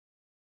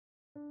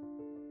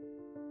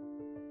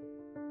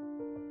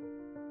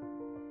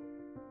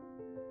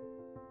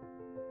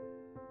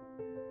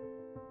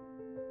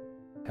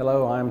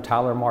Hello, I'm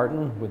Tyler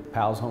Martin with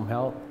PALS Home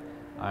Health.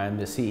 I'm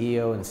the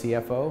CEO and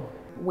CFO.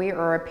 We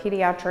are a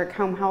pediatric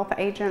home health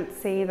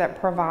agency that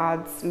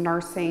provides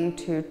nursing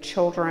to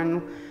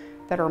children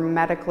that are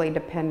medically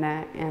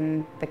dependent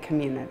in the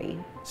community.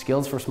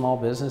 Skills for Small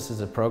Business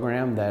is a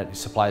program that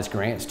supplies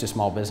grants to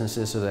small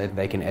businesses so that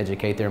they can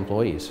educate their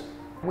employees.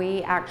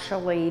 We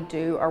actually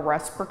do a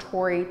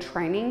respiratory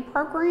training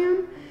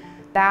program.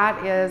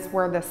 That is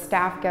where the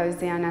staff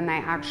goes in and they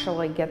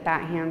actually get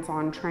that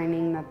hands-on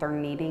training that they're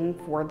needing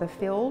for the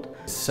field.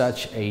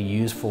 Such a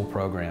useful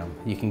program.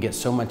 You can get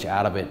so much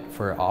out of it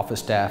for office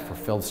staff, for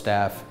field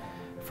staff,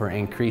 for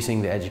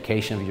increasing the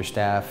education of your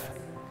staff.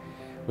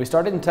 We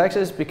started in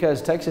Texas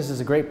because Texas is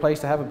a great place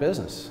to have a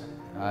business.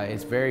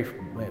 It's very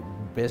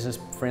business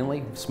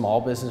friendly,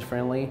 small business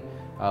friendly,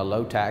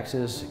 low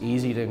taxes,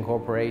 easy to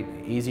incorporate,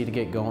 easy to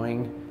get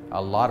going,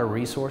 a lot of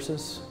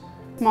resources.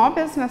 Small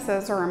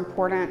businesses are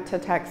important to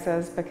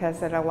Texas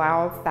because it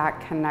allows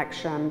that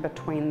connection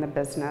between the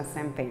business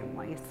and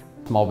families.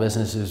 Small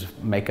businesses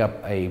make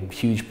up a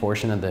huge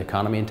portion of the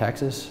economy in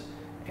Texas,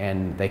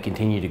 and they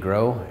continue to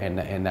grow,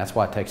 and that's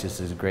why Texas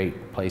is a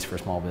great place for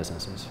small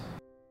businesses.